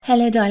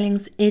Hello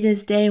darlings, it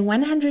is day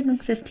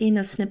 115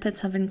 of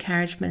Snippets of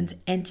Encouragement,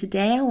 and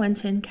today I want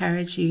to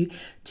encourage you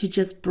to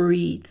just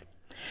breathe.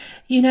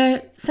 You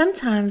know,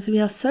 sometimes we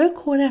are so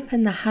caught up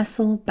in the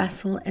hustle,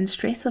 bustle and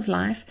stress of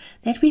life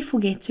that we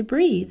forget to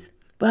breathe.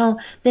 Well,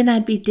 then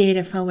I'd be dead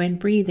if I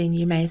weren't breathing,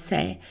 you may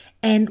say.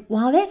 And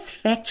while that's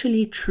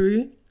factually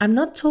true, I'm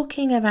not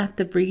talking about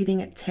the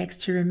breathing it takes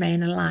to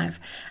remain alive.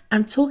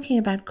 I'm talking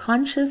about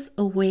conscious,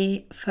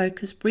 aware,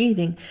 focused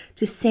breathing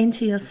to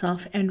center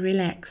yourself and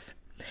relax.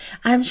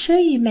 I'm sure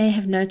you may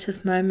have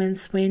noticed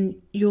moments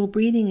when your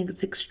breathing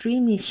is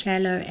extremely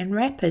shallow and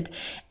rapid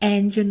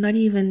and you're not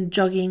even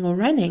jogging or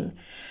running.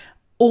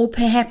 Or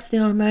perhaps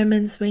there are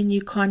moments when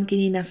you can't get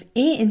enough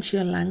air into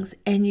your lungs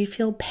and you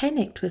feel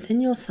panicked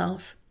within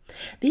yourself.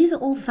 These are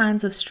all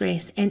signs of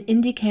stress and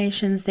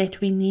indications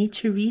that we need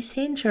to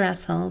recenter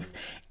ourselves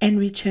and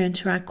return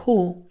to our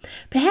core.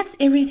 Perhaps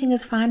everything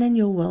is fine in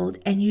your world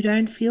and you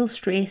don't feel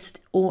stressed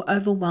or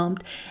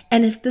overwhelmed.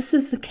 And if this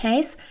is the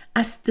case,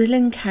 I still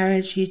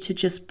encourage you to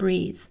just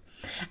breathe.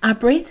 Our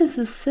breath is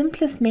the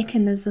simplest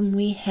mechanism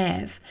we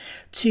have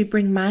to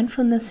bring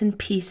mindfulness and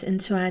peace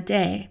into our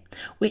day.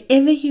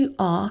 Wherever you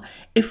are,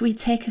 if we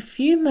take a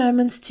few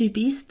moments to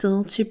be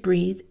still, to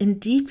breathe in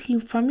deeply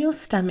from your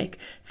stomach,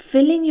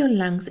 filling your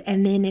lungs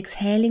and then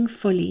exhaling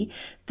fully,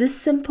 this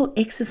simple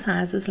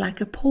exercise is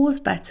like a pause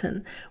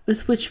button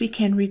with which we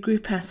can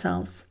regroup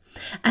ourselves.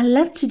 I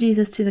love to do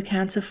this to the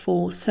count of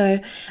 4. So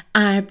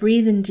I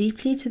breathe in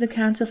deeply to the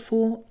count of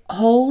 4,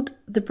 hold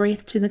the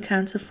breath to the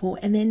count of 4,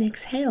 and then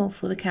exhale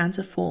for the count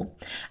of 4.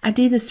 I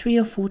do this 3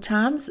 or 4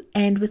 times,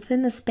 and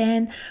within the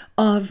span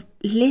of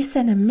less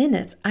than a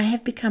minute, I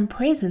have become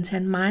present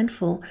and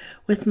mindful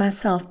with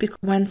myself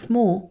once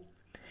more.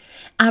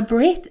 Our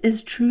breath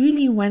is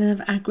truly one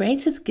of our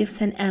greatest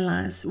gifts and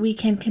allies. We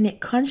can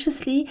connect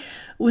consciously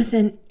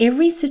within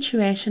every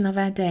situation of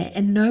our day,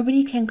 and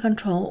nobody can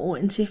control or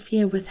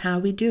interfere with how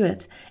we do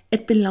it.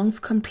 It belongs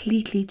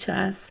completely to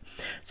us.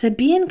 So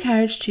be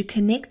encouraged to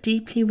connect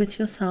deeply with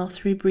yourself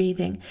through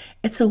breathing.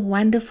 It's a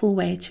wonderful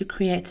way to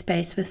create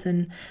space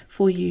within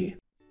for you.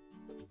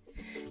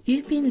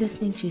 You've been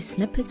listening to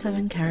Snippets of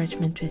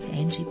Encouragement with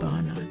Angie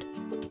Barnard.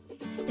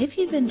 If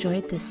you've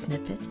enjoyed this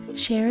snippet,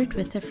 share it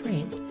with a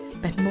friend.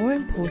 But more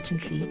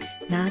importantly,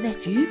 now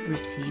that you've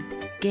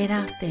received, get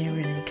out there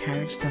and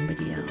encourage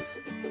somebody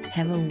else.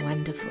 Have a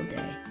wonderful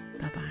day.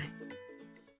 Bye-bye.